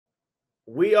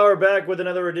We are back with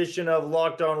another edition of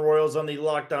Locked On Royals on the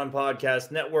Locked On Podcast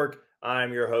Network.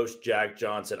 I'm your host, Jack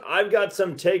Johnson. I've got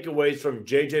some takeaways from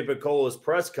JJ Picollo's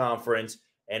press conference,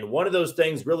 and one of those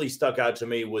things really stuck out to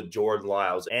me with Jordan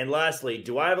Lyles. And lastly,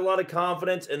 do I have a lot of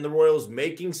confidence in the Royals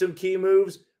making some key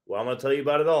moves? Well, I'm going to tell you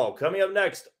about it all coming up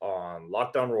next on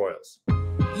Locked On Royals.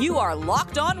 You are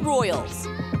Locked On Royals,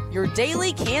 your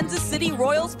daily Kansas City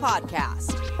Royals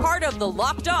podcast. Part of the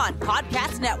Locked On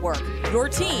Podcast Network, your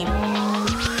team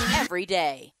every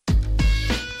day.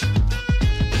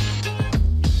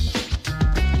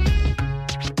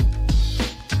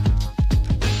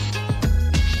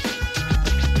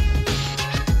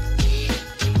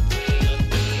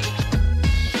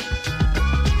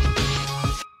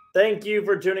 Thank you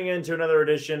for tuning in to another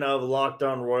edition of Locked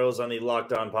On Royals on the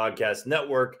Locked On Podcast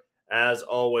Network. As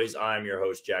always, I'm your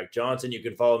host, Jack Johnson. You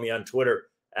can follow me on Twitter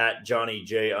at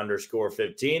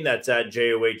JohnnyJ_15. That's at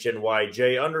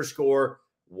JOHNYJ_15.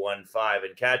 And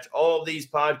catch all of these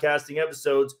podcasting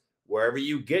episodes wherever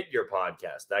you get your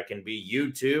podcast. That can be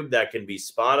YouTube, that can be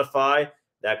Spotify,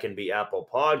 that can be Apple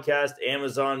Podcast,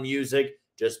 Amazon Music.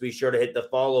 Just be sure to hit the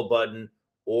follow button,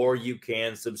 or you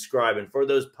can subscribe. And for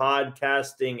those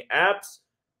podcasting apps,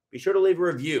 be sure to leave a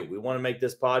review. We want to make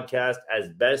this podcast as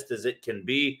best as it can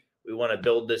be. We want to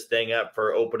build this thing up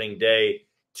for opening day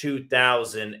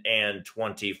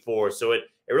 2024. So it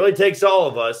really takes all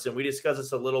of us, and we discussed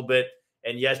this a little bit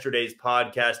in yesterday's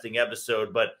podcasting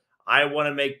episode, but I want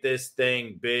to make this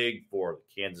thing big for the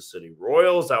Kansas City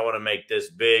Royals. I want to make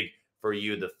this big for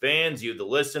you, the fans, you, the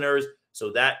listeners. So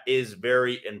that is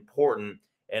very important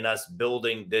in us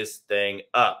building this thing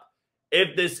up.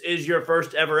 If this is your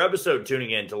first ever episode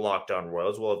tuning in to Locked On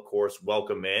Royals, well, of course,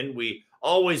 welcome in. We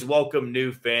always welcome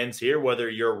new fans here, whether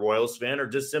you're a Royals fan or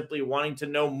just simply wanting to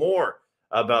know more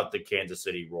about the Kansas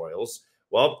City Royals.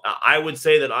 Well, I would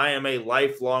say that I am a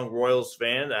lifelong Royals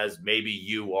fan, as maybe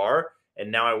you are.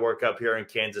 And now I work up here in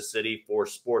Kansas City for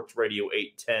Sports Radio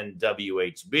 810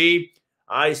 WHB.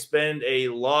 I spend a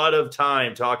lot of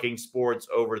time talking sports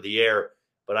over the air,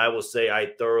 but I will say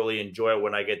I thoroughly enjoy it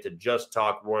when I get to just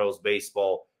talk Royals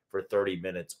baseball for 30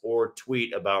 minutes or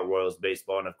tweet about Royals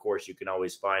baseball. And, of course, you can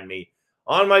always find me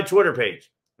on my Twitter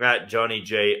page at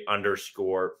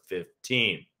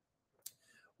JohnnyJ_15.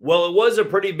 Well, it was a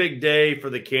pretty big day for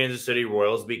the Kansas City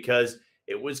Royals because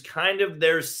it was kind of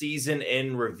their season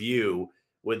in review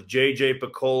with JJ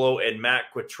Picollo and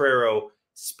Matt Quatraro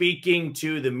speaking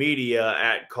to the media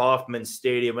at Kauffman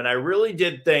Stadium. And I really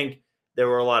did think there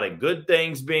were a lot of good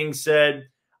things being said.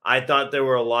 I thought there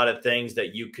were a lot of things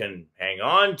that you can hang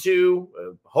on to,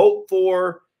 hope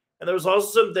for, and there was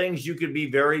also some things you could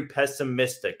be very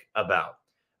pessimistic about.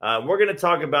 We're going to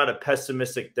talk about a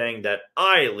pessimistic thing that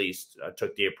I at least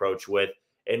took the approach with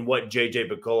and what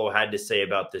JJ Picollo had to say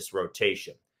about this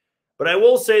rotation. But I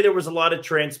will say there was a lot of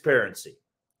transparency.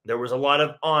 There was a lot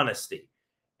of honesty.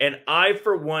 And I,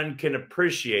 for one, can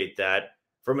appreciate that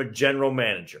from a general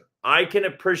manager. I can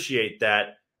appreciate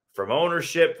that from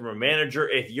ownership, from a manager.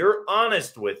 If you're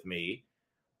honest with me,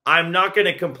 I'm not going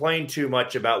to complain too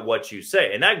much about what you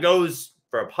say. And that goes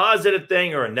for a positive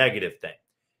thing or a negative thing.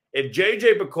 If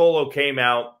JJ Picollo came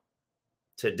out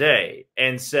today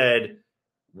and said,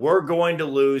 we're going to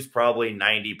lose probably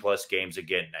 90-plus games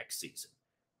again next season,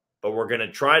 but we're going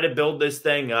to try to build this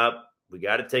thing up, we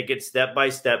got to take it step by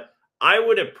step, I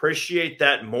would appreciate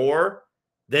that more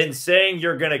than saying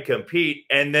you're going to compete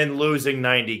and then losing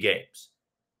 90 games.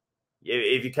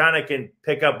 If you kind of can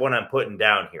pick up what I'm putting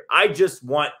down here. I just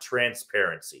want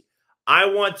transparency. I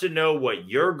want to know what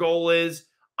your goal is.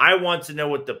 I want to know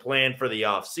what the plan for the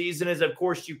offseason is. Of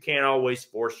course, you can't always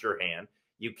force your hand.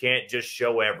 You can't just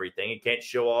show everything. You can't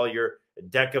show all your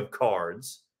deck of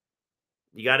cards.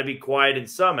 You got to be quiet in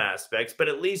some aspects, but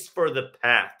at least for the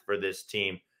path for this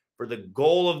team, for the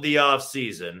goal of the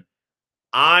offseason,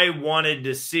 I wanted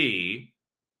to see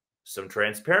some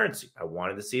transparency. I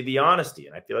wanted to see the honesty,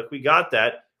 and I feel like we got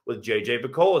that with JJ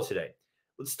Picollo today.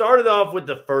 Let's start it off with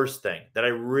the first thing that I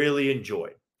really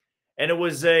enjoyed, and it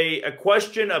was a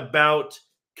question about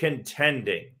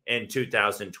contending in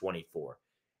 2024.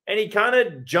 And he kind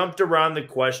of jumped around the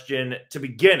question to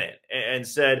begin it and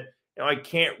said, I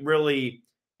can't really,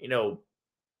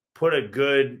 put a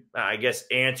good,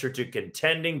 answer to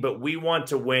contending, but we want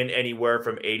to win anywhere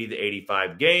from 80 to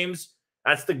 85 games.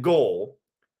 That's the goal.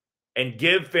 And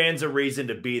give fans a reason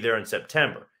to be there in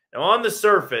September. Now, on the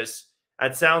surface,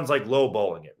 that sounds like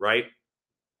lowballing it, right?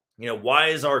 Why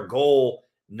is our goal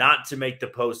not to make the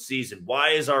postseason? Why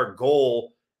is our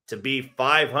goal to be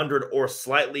 500 or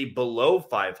slightly below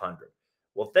 500?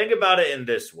 Well, think about it in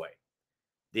this way.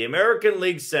 The American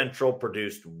League Central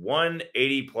produced one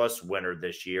 80-plus winner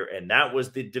this year, and that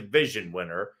was the division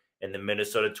winner in the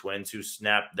Minnesota Twins, who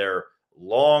snapped their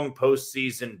long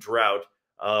postseason drought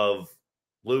of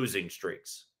losing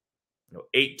streaks.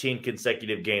 18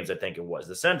 consecutive games, I think it was.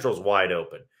 The Central's wide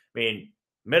open. I mean,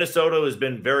 Minnesota has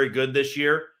been very good this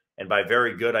year, and by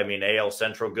very good, I mean AL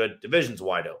Central good. Division's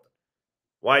wide open.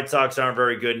 White Sox aren't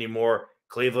very good anymore.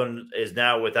 Cleveland is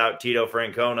now without Tito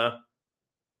Francona.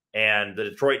 And the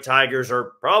Detroit Tigers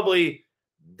are probably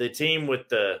the team with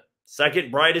the second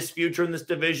brightest future in this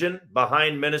division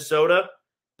behind Minnesota,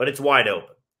 but it's wide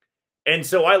open. And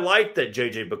so I like that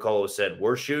JJ Picollo said,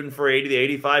 we're shooting for 80 to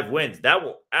 85 wins. That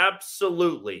will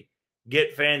absolutely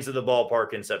get fans to the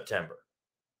ballpark in September.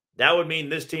 That would mean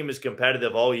this team is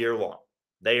competitive all year long.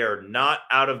 They are not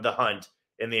out of the hunt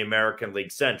in the American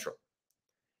League Central.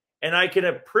 And I can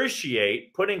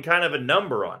appreciate putting kind of a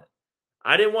number on it.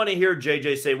 I didn't want to hear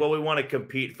JJ say, well, we want to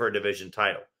compete for a division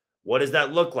title. What does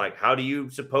that look like? How do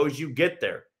you suppose you get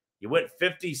there? You went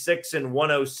 56 and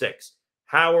 106.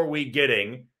 How are we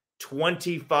getting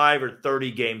 25 or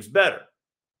 30 games better?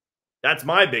 That's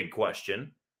my big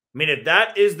question. I mean, if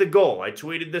that is the goal, I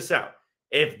tweeted this out.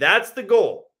 If that's the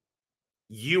goal,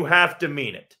 you have to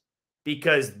mean it,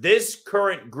 because this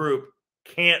current group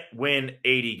can't win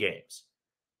 80 games.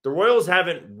 The Royals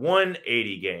haven't won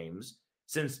 80 games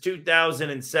since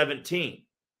 2017.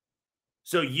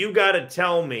 So you got to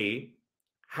tell me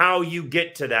how you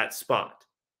get to that spot.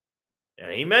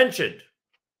 And he mentioned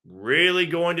really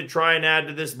going to try and add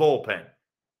to this bullpen.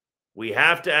 We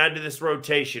have to add to this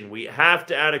rotation. We have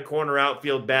to add a corner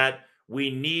outfield bat. We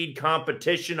need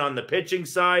competition on the pitching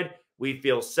side. We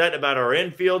feel set about our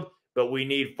infield, but we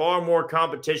need far more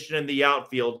competition in the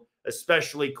outfield,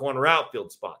 especially corner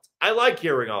outfield spots. I like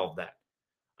hearing all of that.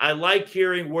 I like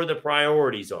hearing where the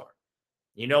priorities are.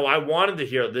 You know, I wanted to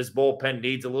hear this bullpen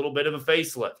needs a little bit of a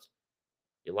facelift.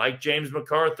 You like James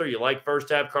MacArthur. You like first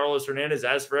half Carlos Hernandez.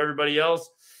 As for everybody else,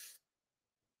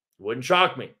 it wouldn't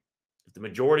shock me if the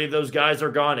majority of those guys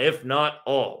are gone, if not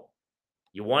all.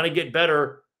 You want to get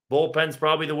better, bullpen's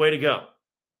probably the way to go.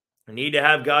 You need to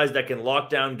have guys that can lock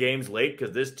down games late,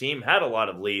 because this team had a lot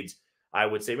of leads. I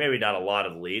would say maybe not a lot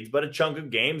of leads, but a chunk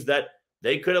of games that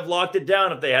they could have locked it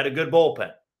down if they had a good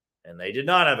bullpen. And they did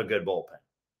not have a good bullpen.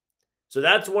 So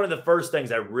that's one of the first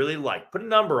things I really like. Put a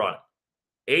number on it.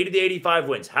 80 to 85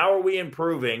 wins. How are we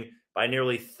improving by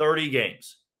nearly 30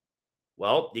 games?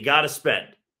 Well, you got to spend.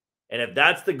 And if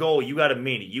that's the goal, you got to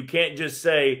mean it. You can't just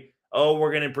say, oh,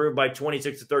 we're going to improve by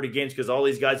 26 to 30 games because all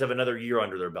these guys have another year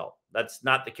under their belt. That's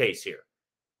not the case here.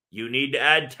 You need to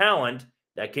add talent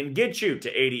that can get you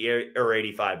to 80 or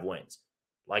 85 wins,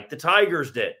 like the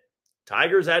Tigers did.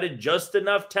 Tigers added just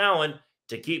enough talent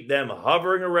to keep them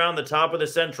hovering around the top of the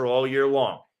Central all year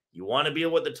long. You want to be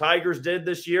what the Tigers did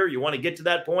this year? You want to get to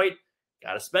that point?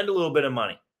 Got to spend a little bit of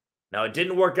money. Now, it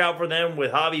didn't work out for them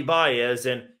with Javi Baez,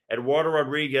 and Eduardo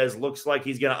Rodriguez looks like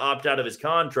he's going to opt out of his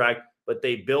contract, but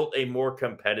they built a more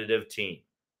competitive team.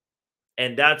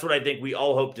 And that's what I think we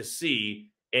all hope to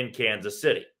see in Kansas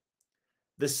City.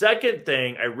 The second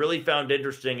thing I really found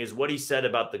interesting is what he said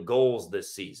about the goals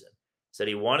this season. Said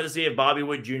he wanted to see if Bobby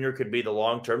Witt Jr. could be the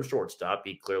long-term shortstop.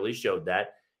 He clearly showed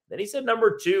that. Then he said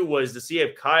number 2 was to see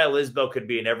if Kyle Isbell could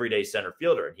be an everyday center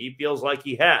fielder, and he feels like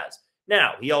he has.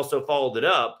 Now, he also followed it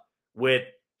up with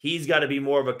he's got to be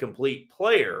more of a complete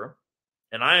player,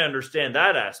 and I understand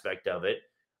that aspect of it.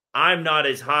 I'm not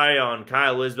as high on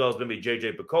Kyle Isbell as maybe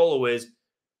JJ Picollo is,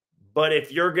 but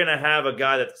if you're going to have a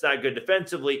guy that's that good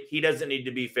defensively, he doesn't need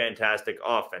to be fantastic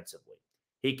offensively.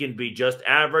 He can be just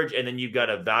average, and then you've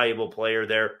got a valuable player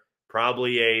there,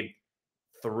 probably a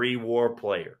 3-WAR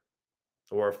player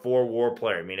or a 4-WAR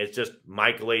player. I mean, it's just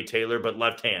Michael A. Taylor, but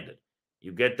left-handed.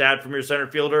 You get that from your center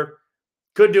fielder,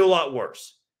 could do a lot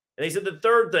worse. And he said the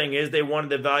third thing is they wanted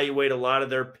to evaluate a lot of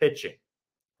their pitching,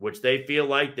 which they feel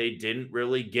like they didn't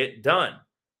really get done.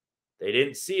 They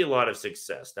didn't see a lot of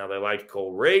success. Now, they liked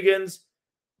Cole Reagans,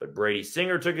 but Brady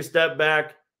Singer took a step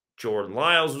back. Jordan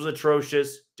Lyles was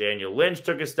atrocious. Daniel Lynch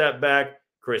took a step back.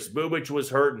 Chris Bubich was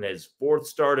hurt in his 4th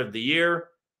start of the year.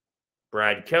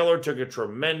 Brad Keller took a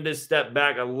tremendous step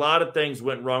back. A lot of things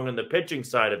went wrong on the pitching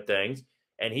side of things,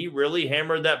 and he really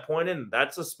hammered that point in.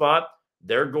 That's a spot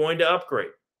they're going to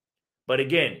upgrade. But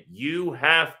again, you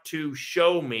have to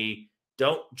show me.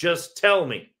 Don't just tell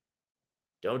me.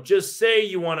 Don't just say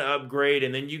you want to upgrade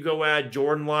and then you go add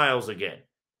Jordan Lyles again.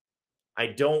 I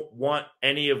don't want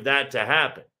any of that to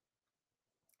happen.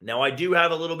 Now, I do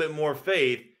have a little bit more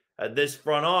faith at this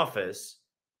front office,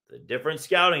 the different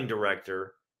scouting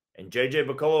director, and JJ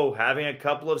Picollo having a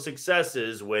couple of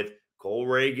successes with Cole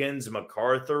Reagans,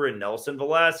 MacArthur, and Nelson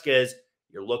Velasquez.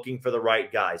 You're looking for the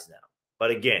right guys now.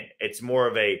 But again, it's more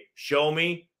of a show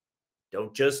me,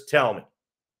 don't just tell me.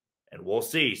 And we'll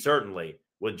see, certainly,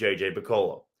 with JJ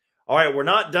Picollo. All right, we're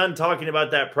not done talking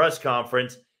about that press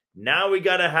conference. Now we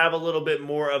got to have a little bit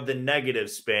more of the negative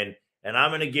spin, and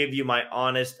I'm going to give you my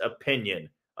honest opinion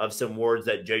of some words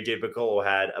that JJ Picollo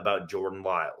had about Jordan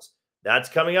Lyles. That's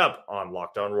coming up on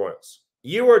Locked On Royals.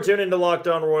 You are tuned into Locked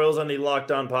On Royals on the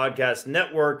Locked On Podcast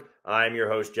Network. I'm your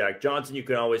host, Jack Johnson. You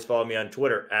can always follow me on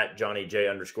Twitter at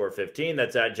JohnnyJ_15.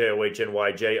 That's at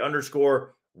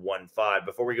JOHNYJ_15.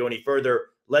 Before we go any further,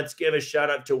 let's give a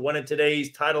shout out to one of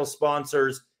today's title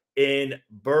sponsors in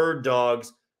Bird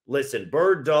Dogs. Listen,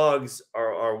 Bird Dogs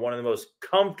are one of the most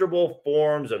comfortable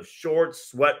forms of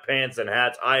shorts, sweatpants, and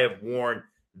hats I have worn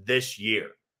this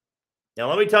year. Now,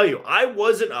 let me tell you, I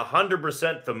wasn't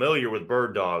 100% familiar with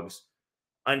Bird Dogs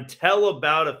until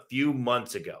about a few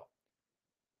months ago.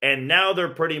 And now they're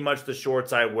pretty much the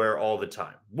shorts I wear all the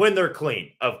time. When they're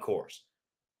clean, of course.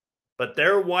 But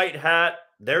their white hat,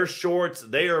 their shorts,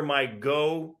 they are my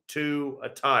go-to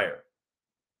attire.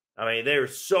 I mean, they're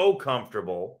so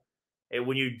comfortable. And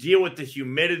when you deal with the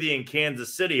humidity in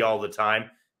Kansas City all the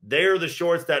time, they're the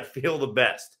shorts that feel the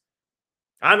best.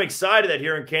 I'm excited that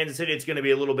here in Kansas City it's going to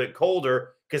be a little bit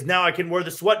colder because now I can wear the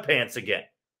sweatpants again.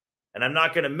 And I'm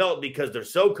not going to melt because they're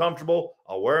so comfortable.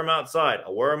 I'll wear them outside.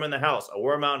 I'll wear them in the house. I'll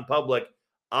wear them out in public.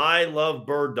 I love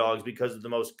Bird Dogs because of the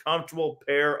most comfortable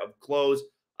pair of clothes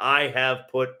I have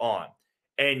put on.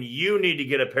 And you need to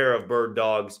get a pair of Bird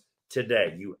Dogs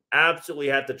today. You absolutely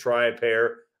have to try a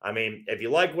pair. I mean, if you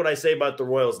like what I say about the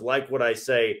Royals, like what I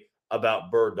say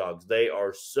about Bird Dogs. They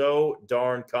are so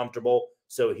darn comfortable.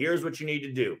 So here's what you need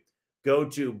to do. Go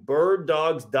to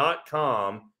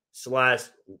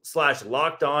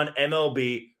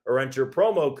birddogs.com/LockedOnMLB or enter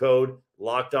promo code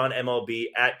LockedOnMLB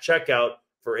at checkout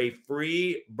for a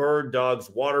free Bird Dogs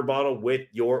water bottle with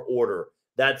your order.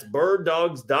 That's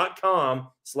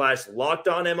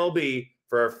birddogs.com/LockedOnMLB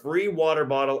for a free water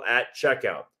bottle at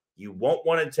checkout. You won't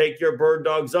want to take your Bird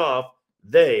Dogs off.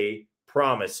 They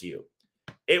promise you.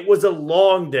 It was a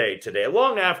long day today, a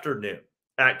long afternoon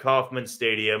at Kauffman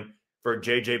Stadium for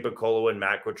JJ Picollo and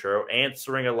Matt Quatraro,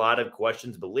 answering a lot of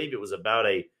questions. I believe it was about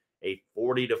a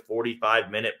 40 to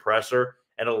 45-minute presser,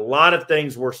 and a lot of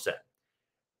things were said.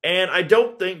 And I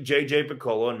don't think JJ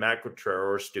Picollo and Matt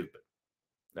Quatraro are stupid.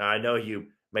 Now, I know you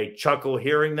may chuckle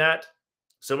hearing that.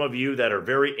 Some of you that are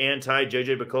very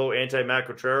anti-JJ Picollo, anti-Matt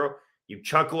Quatraro, you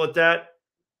chuckle at that.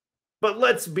 But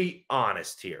let's be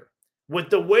honest here.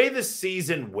 With the way the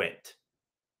season went,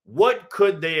 what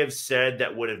could they have said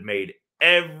that would have made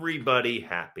everybody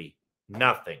happy?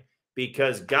 Nothing.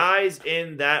 Because guys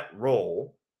in that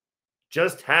role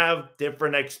just have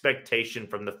different expectation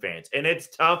from the fans. And it's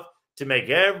tough to make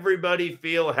everybody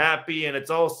feel happy and it's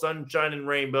all sunshine and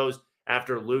rainbows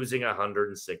after losing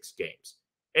 106 games.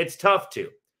 It's tough to.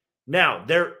 Now,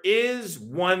 there is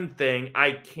one thing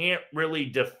I can't really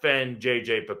defend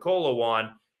JJ Picollo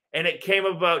on, and it came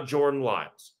about Jordan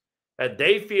Lyles. That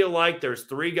they feel like there's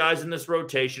three guys in this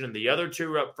rotation and the other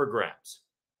two are up for grabs.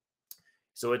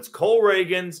 So it's Cole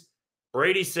Reagans,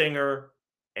 Brady Singer,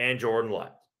 and Jordan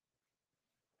Lyles.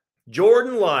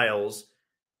 Jordan Lyles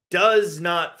does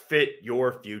not fit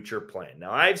your future plan.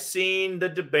 Now, I've seen the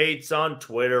debates on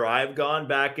Twitter. I've gone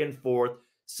back and forth.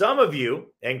 Some of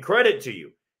you, and credit to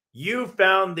you, you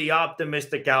found the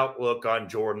optimistic outlook on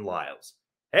Jordan Lyles.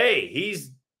 Hey,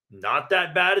 he's not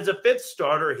that bad as a fifth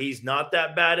starter. He's not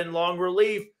that bad in long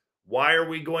relief. Why are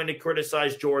we going to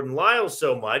criticize Jordan Lyles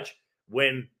so much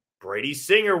when Brady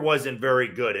Singer wasn't very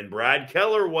good and Brad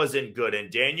Keller wasn't good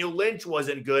and Daniel Lynch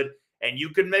wasn't good? And you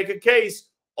can make a case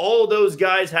all those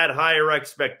guys had higher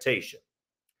expectation.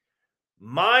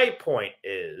 My point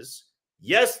is,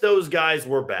 yes, those guys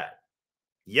were bad.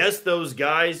 Yes, those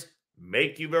guys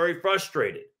make you very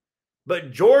frustrated.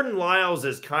 But Jordan Lyles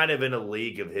is kind of in a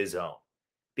league of his own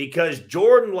because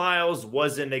Jordan Lyles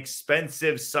was an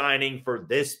expensive signing for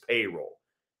this payroll.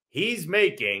 He's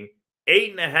making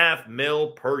 $8.5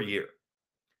 million per year.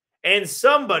 And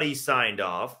somebody signed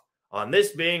off on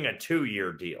this being a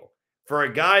 2-year deal. For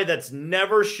a guy that's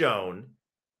never shown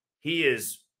he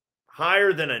is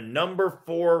higher than a number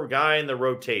 4 guy in the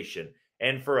rotation.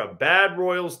 And for a bad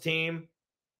Royals team,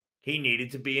 he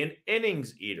needed to be an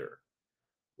innings eater.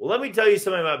 Well, let me tell you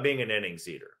something about being an innings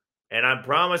eater. And I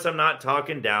promise I'm not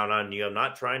talking down on you. I'm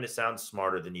not trying to sound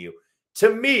smarter than you.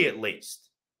 To me, at least.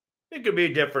 It could be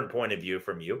a different point of view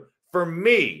from you. For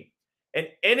me, an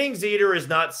innings eater is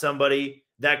not somebody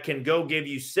that can go give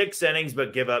you 6 innings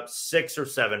but give up 6 or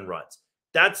 7 runs.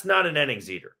 That's not an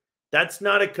innings eater. That's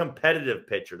not a competitive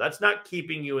pitcher. That's not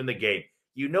keeping you in the game.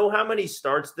 You know how many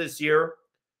starts this year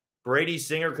Brady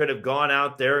Singer could have gone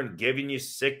out there and given you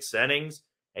 6 innings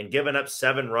and given up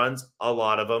 7 runs, a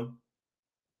lot of them.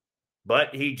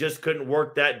 But he just couldn't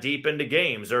work that deep into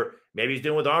games, or maybe he's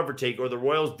dealing with arm fatigue, or the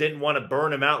Royals didn't want to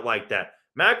burn him out like that.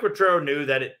 Matt Quatraro knew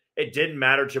that it didn't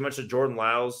matter too much to Jordan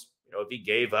Lyles, if he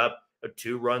gave up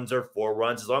 2 runs or 4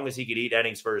 runs, as long as he could eat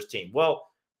innings for his team. Well,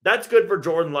 that's good for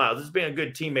Jordan Lyles. This is being a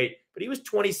good teammate, but he was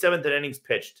 27th in innings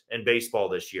pitched in baseball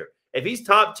this year. If he's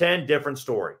top 10, different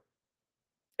story.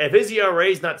 If his ERA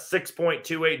is not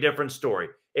 6.28, different story.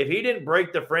 If he didn't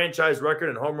break the franchise record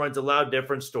in home runs allowed,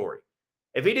 different story.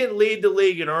 If he didn't lead the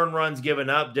league in earned runs given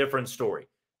up, different story.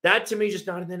 That to me is just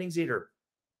not an innings eater.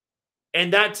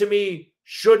 And that to me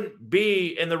shouldn't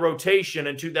be in the rotation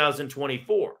in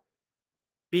 2024.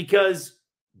 Because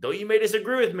though you may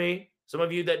disagree with me, some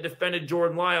of you that defended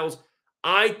Jordan Lyles,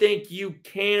 I think you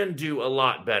can do a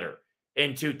lot better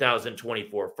in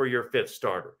 2024 for your 5th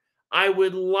starter. I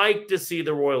would like to see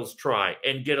the Royals try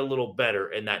and get a little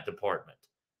better in that department.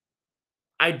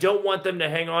 I don't want them to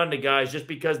hang on to guys just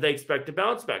because they expect to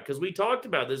bounce back, because we talked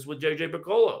about this with JJ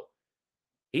Picollo.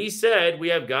 He said we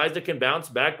have guys that can bounce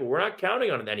back, but we're not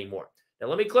counting on it anymore. Now,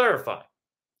 let me clarify.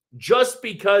 Just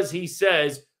because he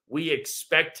says we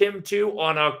expect him to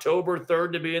on October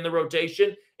 3rd to be in the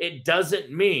rotation, it doesn't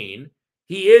mean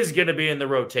he is going to be in the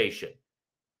rotation.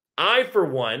 I, for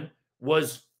one,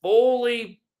 was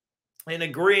fully in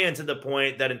agreement to the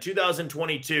point that in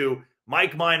 2022,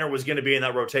 Mike Minor was going to be in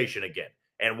that rotation again.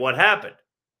 And what happened?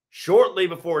 Shortly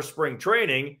before spring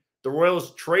training, the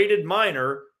Royals traded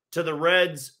Minor to the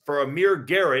Reds for Amir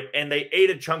Garrett, and they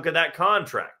ate a chunk of that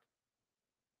contract.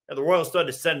 Now, the Royals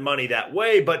started to send money that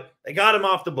way, but they got him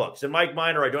off the books. And Mike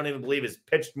Minor, I don't even believe, has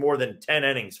pitched more than 10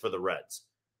 innings for the Reds.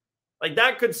 Like,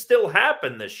 that could still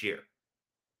happen this year.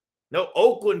 No,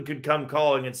 Oakland could come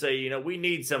calling and say, we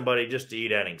need somebody just to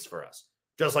eat innings for us,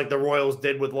 just like the Royals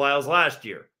did with Lyles last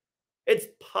year. It's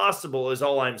possible is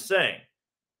all I'm saying.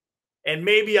 And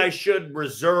maybe I should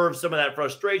reserve some of that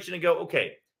frustration and go,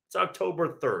 okay, it's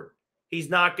October 3rd. He's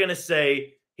not going to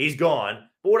say he's gone.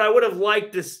 But what I would have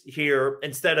liked to hear,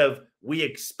 instead of we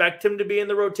expect him to be in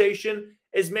the rotation,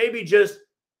 is maybe just,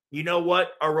 you know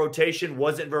what? Our rotation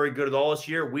wasn't very good at all this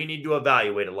year. We need to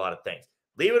evaluate a lot of things.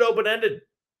 Leave it open-ended.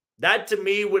 That, to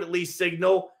me, would at least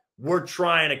signal we're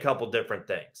trying a couple different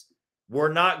things.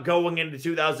 We're not going into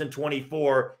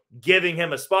 2024 giving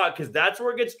him a spot, because that's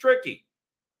where it gets tricky.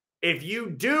 If you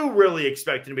do really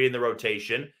expect him to be in the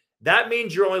rotation, that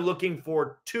means you're only looking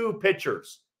for 2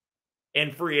 pitchers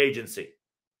in free agency.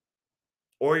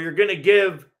 Or you're going to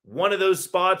give one of those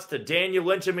spots to Daniel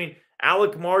Lynch. I mean,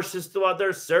 Alec Marsh is still out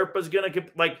there. Serpa's going to,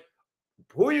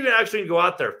 who are you going to actually go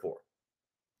out there for?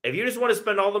 If you just want to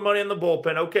spend all the money on the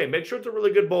bullpen, okay, make sure it's a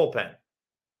really good bullpen.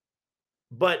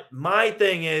 But my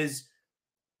thing is,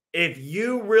 if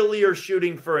you really are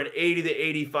shooting for an 80 to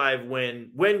 85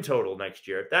 win total next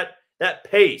year, if that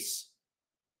pace,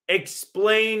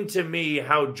 explain to me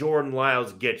how Jordan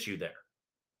Lyles gets you there.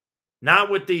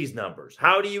 Not with these numbers.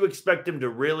 How do you expect him to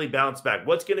really bounce back?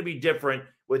 What's going to be different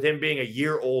with him being a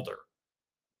year older?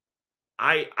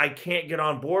 I can't get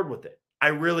on board with it. I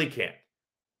really can't.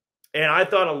 And I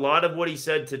thought a lot of what he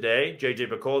said today,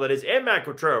 JJ Picollo, that is, and Matt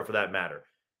Quatraro for that matter,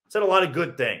 said a lot of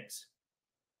good things.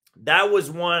 That was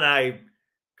one I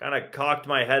kind of cocked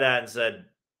my head at and said,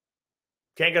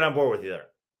 can't get on board with you there.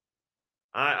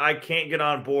 I can't get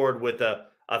on board with a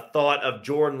thought of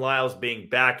Jordan Lyles being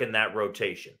back in that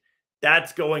rotation.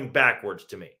 That's going backwards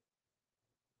to me.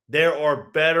 There are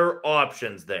better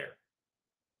options there.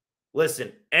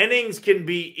 Listen, innings can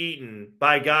be eaten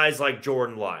by guys like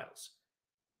Jordan Lyles.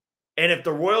 And if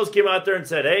the Royals came out there and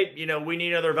said, hey, we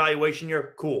need another evaluation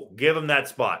here, cool, give him that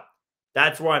spot.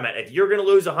 That's where I'm at. If you're going to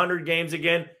lose 100 games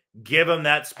again, give him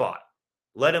that spot.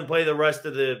 Let him play the rest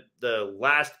of the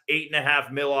last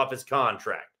 $8.5 million off his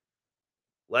contract.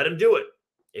 Let him do it.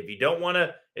 If you don't want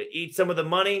to eat some of the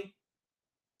money,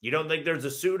 you don't think there's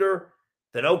a suitor,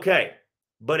 then okay.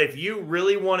 But if you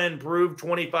really want to improve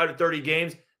 25 to 30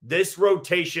 games, this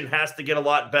rotation has to get a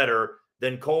lot better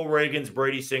than Cole Reagans,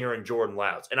 Brady Singer, and Jordan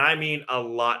Lyles. And I mean a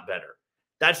lot better.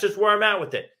 That's just where I'm at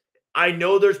with it. I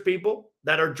know there's people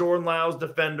that are Jordan Lyles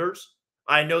defenders.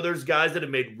 I know there's guys that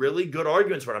have made really good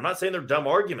arguments for it. I'm not saying they're dumb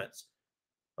arguments.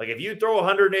 Like, if you throw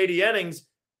 180 innings,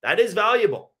 that is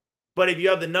valuable. But if you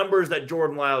have the numbers that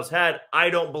Jordan Lyles had, I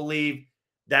don't believe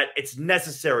that it's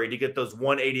necessary to get those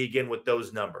 180 again with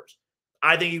those numbers.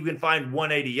 I think you can find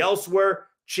 180 elsewhere,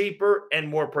 cheaper, and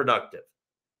more productive.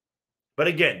 But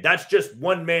again, that's just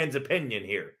one man's opinion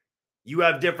here. You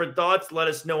have different thoughts. Let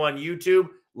us know on YouTube.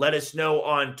 Let us know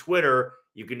on Twitter.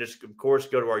 You can just, of course,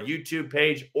 go to our YouTube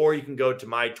page, or you can go to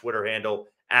my Twitter handle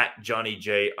at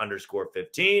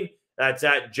JohnnyJ_15. That's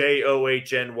at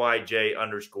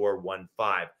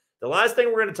JOHNYJ_15. The last thing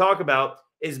we're going to talk about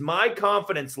is my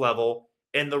confidence level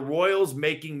in the Royals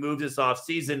making moves this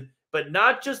offseason, but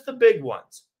not just the big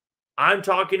ones. I'm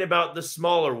talking about the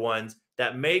smaller ones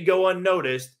that may go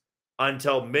unnoticed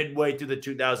until midway through the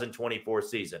 2024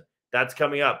 season. That's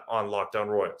coming up on Locked On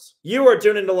Royals. You are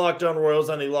tuned into Locked On Royals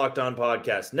on the Locked On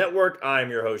Podcast Network. I'm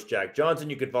your host, Jack Johnson.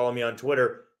 You can follow me on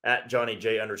Twitter at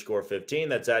JohnnyJ_15.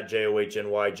 That's at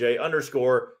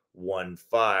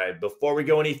JOHNYJ_15. Before we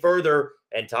go any further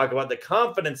and talk about the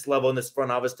confidence level in this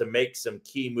front office to make some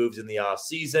key moves in the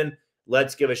offseason,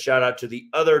 let's give a shout out to the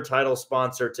other title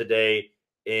sponsor today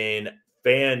in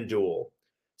FanDuel.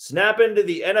 Snap into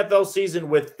the NFL season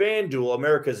with FanDuel,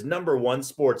 America's #1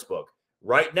 sportsbook.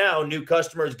 Right now, new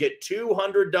customers get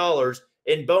 $200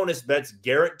 in bonus bets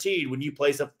guaranteed when you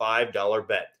place a $5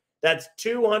 bet. That's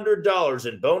 $200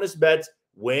 in bonus bets,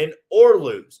 win or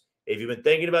lose. If you've been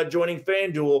thinking about joining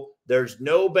FanDuel, there's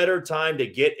no better time to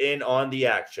get in on the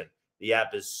action. The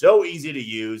app is so easy to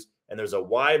use, and there's a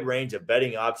wide range of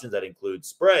betting options that include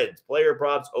spreads, player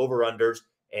props, over-unders,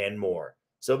 and more.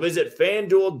 So visit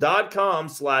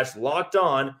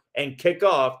FanDuel.com/lockedon and kick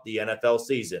off the NFL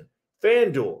season.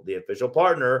 FanDuel, the official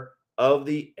partner of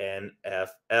the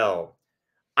NFL.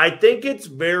 I think it's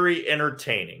very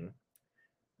entertaining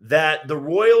that the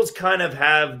Royals kind of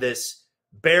have this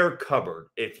bare cupboard,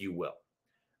 if you will.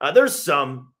 There's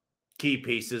some key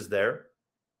pieces there.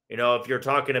 You know, if you're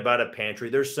talking about a pantry,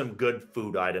 there's some good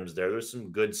food items there. There's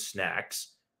some good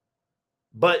snacks.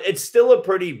 But it's still a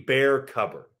pretty bare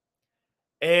cupboard.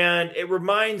 And it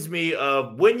reminds me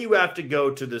of when you have to go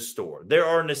to the store. There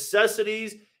are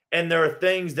necessities and there are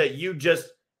things that you just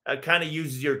kind of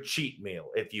use as your cheat meal,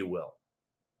 if you will.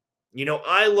 You know,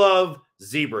 I love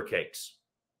zebra cakes.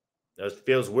 It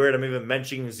feels weird I'm even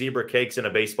mentioning zebra cakes in a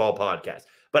baseball podcast.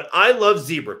 But I love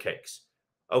zebra cakes.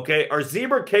 Okay, are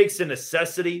zebra cakes a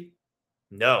necessity?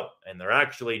 No, and they're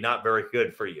actually not very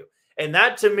good for you. And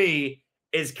that, to me,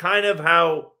 is kind of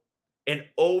how an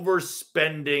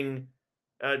overspending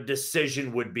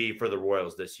decision would be for the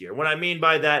Royals this year. What I mean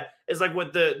by that is like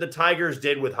what the Tigers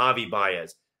did with Javi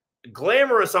Baez.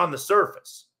 Glamorous on the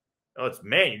surface. Oh, it's,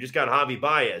 man, you just got Javi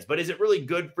Baez. But is it really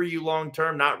good for you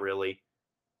long-term? Not really.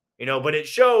 You know, but it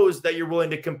shows that you're willing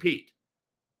to compete.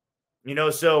 You know,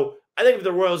 so I think if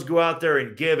the Royals go out there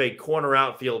and give a corner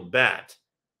outfield bat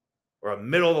or a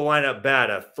middle-of-the-lineup bat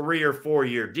a 3 or 4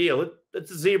 year deal,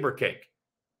 it's a zebra cake.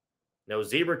 You know,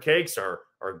 zebra cakes are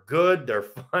good, they're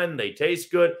fun, they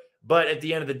taste good, but at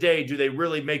the end of the day, do they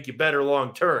really make you better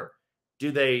long-term?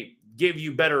 Do they give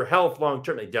you better health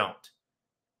long-term? They don't.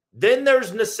 Then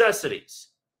there's necessities,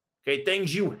 okay,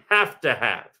 things you have to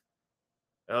have.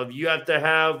 You have to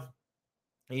have,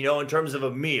 you know, in terms of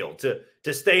a meal to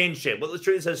stay in shape. Well, let's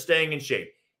treat this as staying in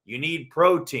shape. You need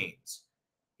proteins.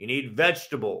 You need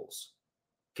vegetables.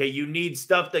 Okay, you need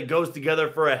stuff that goes together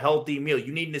for a healthy meal.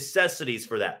 You need necessities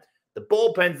for that. The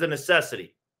bullpen's a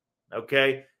necessity,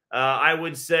 okay? I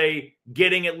would say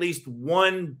getting at least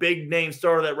one big-name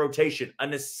starter of that rotation, a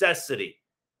necessity.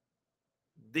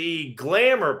 The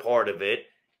glamour part of it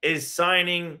is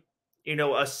signing, you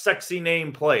know, a sexy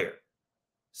name player.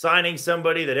 Signing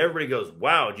somebody that everybody goes,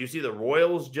 wow, did you see the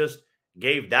Royals just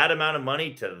gave that amount of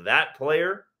money to that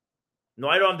player? No,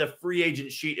 I don't have the free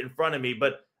agent sheet in front of me,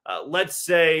 but let's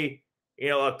say, you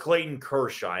know, a Clayton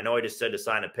Kershaw. I know I just said to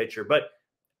sign a pitcher, but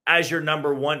as your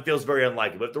 #1 feels very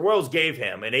unlikely. But if the Royals gave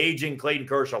him an aging Clayton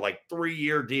Kershaw, like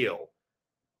 3-year deal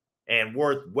and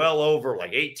worth well over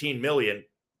like $18 million,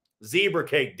 zebra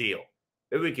cake deal.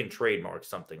 Maybe we can trademark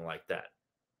something like that.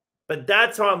 But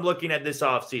that's how I'm looking at this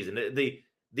offseason.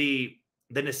 The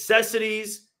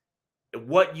necessities,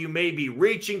 what you may be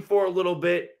reaching for a little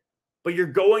bit, but you're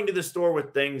going to the store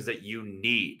with things that you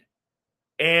need.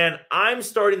 And I'm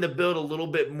starting to build a little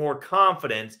bit more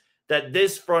confidence that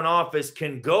this front office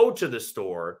can go to the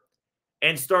store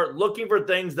and start looking for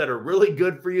things that are really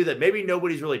good for you that maybe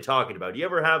nobody's really talking about. Do you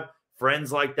ever have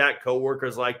friends like that,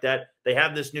 coworkers like that? They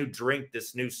have this new drink,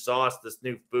 this new sauce, this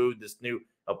new food, this new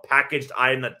packaged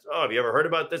item that, oh, have you ever heard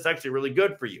about this? Actually really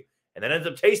good for you. And then ends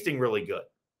up tasting really good.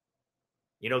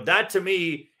 You know, that to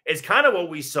me is kind of what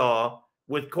we saw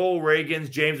with Cole Reagans,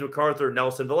 James MacArthur,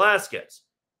 Nelson Velasquez.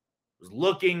 It was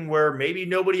looking where maybe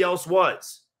nobody else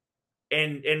was.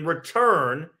 And in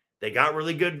return, they got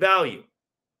really good value.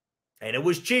 And it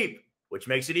was cheap, which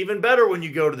makes it even better when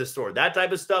you go to the store. That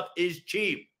type of stuff is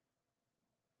cheap.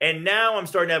 And now I'm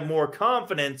starting to have more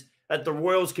confidence that the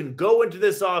Royals can go into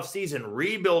this offseason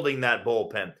rebuilding that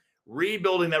bullpen,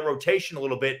 rebuilding that rotation a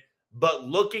little bit, but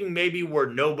looking maybe where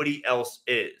nobody else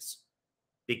is.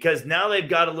 because now they've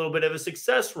got a little bit of a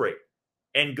success rate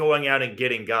and going out and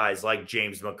getting guys like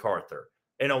James MacArthur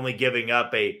and only giving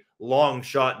up a long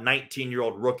shot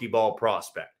 19-year-old rookie ball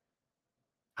prospect.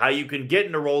 How you can get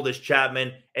into Aroldis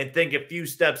Chapman and think a few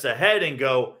steps ahead and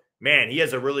go, man, he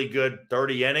has a really good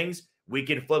 30 innings. We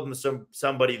can flip him to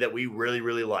somebody that we really,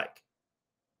 really like.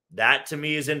 That to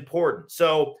me is important.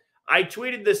 So I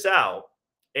tweeted this out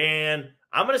and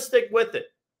I'm going to stick with it.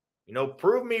 You know,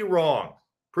 prove me wrong.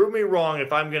 Prove me wrong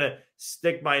if I'm going to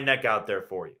stick my neck out there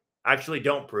for you. Actually,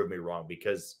 don't prove me wrong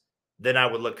because then I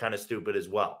would look kind of stupid as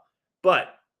well.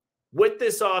 But with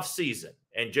this offseason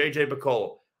and JJ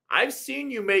Picollo, I've seen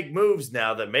you make moves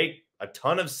now that make a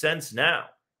ton of sense now.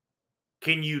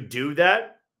 Can you do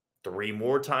that 3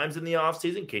 more times in the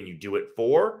offseason? Can you do it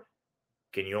 4?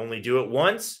 Can you only do it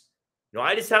once? No,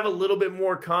 I just have a little bit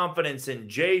more confidence in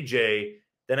JJ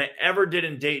than I ever did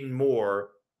in Dayton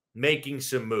Moore making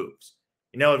some moves.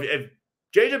 You know, if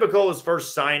JJ Picollo's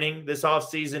first signing this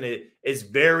offseason is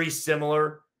very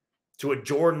similar to a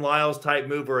Jordan Lyles type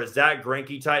move or a Zach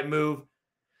Greinke type move,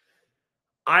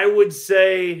 I would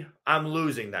say I'm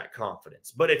losing that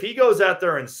confidence. But if he goes out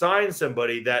there and signs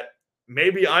somebody that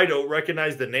maybe I don't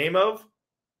recognize the name of,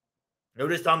 you know,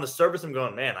 just on the surface, I'm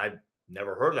going, man, I've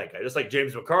never heard of that guy. Just like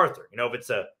James MacArthur. You know, if it's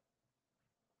a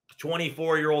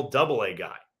 24-year-old AA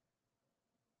guy.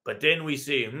 But then we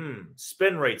see,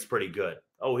 spin rate's pretty good.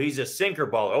 Oh, he's a sinker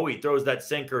baller. Oh, he throws that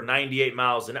sinker 98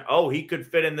 miles an hour. Oh, he could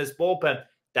fit in this bullpen.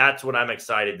 That's what I'm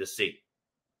excited to see.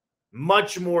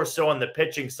 Much more so on the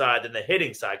pitching side than the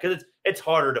hitting side because it's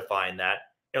harder to find that.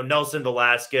 You know, Nelson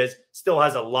Velasquez still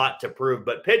has a lot to prove,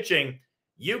 but pitching,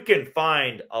 you can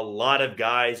find a lot of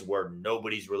guys where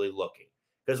nobody's really looking.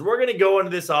 Because we're going to go into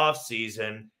this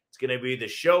offseason. It's going to be the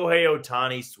Shohei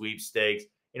Ohtani sweepstakes.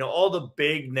 You know, all the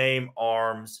big name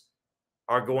arms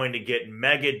are going to get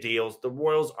mega deals. The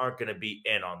Royals aren't going to be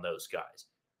in on those guys.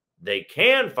 They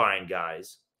can find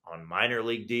guys on minor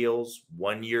league deals,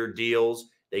 1-year deals.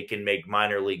 They can make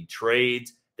minor league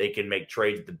trades. They can make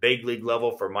trades at the big league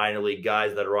level for minor league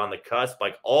guys that are on the cusp.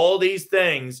 Like all these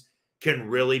things can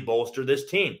really bolster this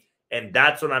team. And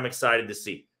that's what I'm excited to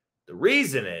see. The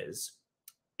reason is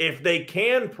if they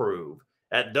can prove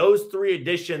that those 3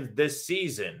 additions this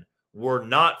season were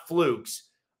not flukes,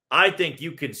 I think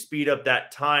you can speed up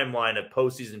that timeline of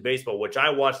postseason baseball, which I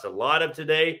watched a lot of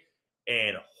today.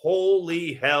 And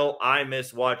holy hell, I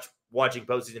miss watching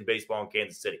postseason baseball in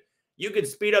Kansas City. You can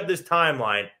speed up this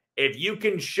timeline if you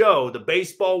can show the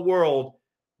baseball world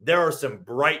there are some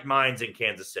bright minds in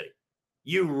Kansas City.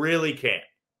 You really can.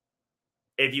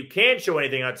 If you can't show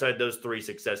anything outside those 3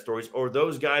 success stories or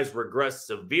those guys regress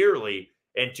severely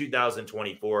in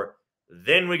 2024,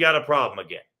 then we got a problem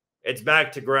again. It's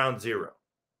back to ground zero.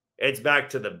 It's back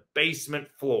to the basement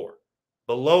floor,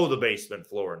 below the basement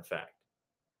floor, in fact.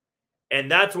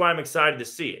 And that's why I'm excited to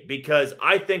see it because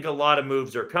I think a lot of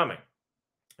moves are coming.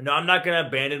 Now, I'm not going to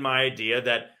abandon my idea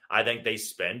that I think they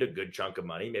spend a good chunk of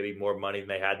money, maybe more money than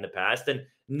they had in the past. And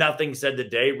nothing said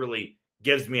today really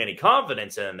gives me any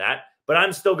confidence in that. But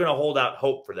I'm still going to hold out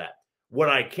hope for that. What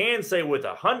I can say with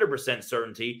 100%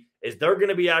 certainty is they're going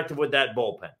to be active with that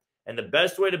bullpen. And the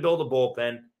best way to build a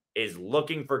bullpen is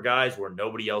looking for guys where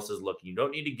nobody else is looking. You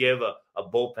don't need to give a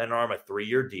bullpen arm a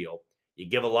 3-year deal. You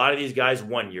give a lot of these guys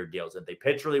 1-year deals. If they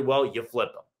pitch really well, you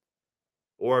flip them.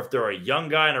 Or if they're a young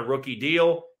guy in a rookie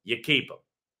deal, you keep them.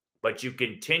 But you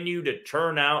continue to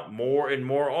turn out more and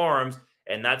more arms,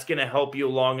 and that's going to help you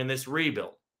along in this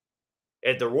rebuild.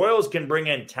 If the Royals can bring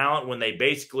in talent when they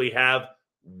basically have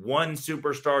 1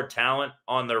 superstar talent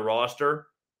on their roster,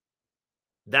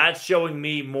 that's showing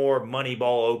me more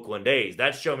Moneyball Oakland A's.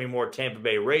 That's showing me more Tampa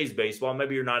Bay Rays baseball.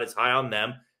 Maybe you're not as high on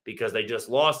them because they just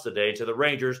lost today to the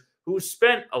Rangers, who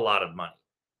spent a lot of money.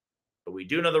 But we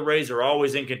do know the Rays are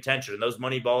always in contention, and those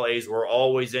Moneyball A's were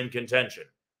always in contention.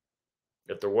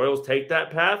 If the Royals take that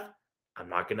path, I'm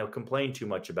not going to complain too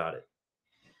much about it.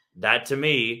 That, to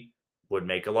me, would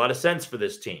make a lot of sense for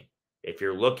this team. If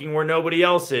you're looking where nobody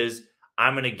else is,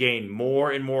 I'm going to gain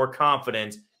more and more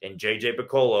confidence in JJ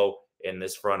Picollo in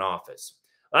this front office.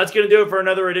 That's going to do it for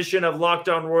another edition of Locked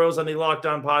On Royals on the Locked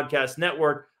On Podcast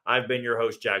Network. I've been your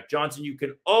host, Jack Johnson. You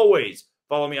can always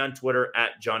follow me on Twitter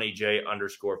at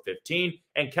JohnnyJ_15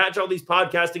 and catch all these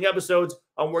podcasting episodes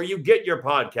on where you get your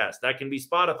podcast. That can be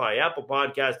Spotify, Apple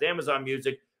Podcast, Amazon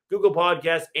Music, Google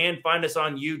Podcasts, and find us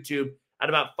on YouTube at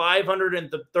about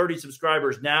 530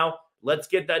 subscribers now. Let's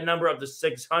get that number up to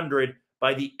 600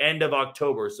 by the end of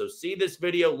October. So see this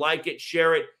video, like it,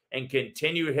 share it, and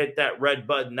continue to hit that red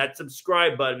button, that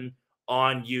subscribe button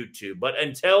on YouTube. But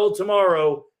until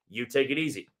tomorrow, you take it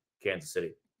easy, Kansas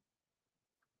City.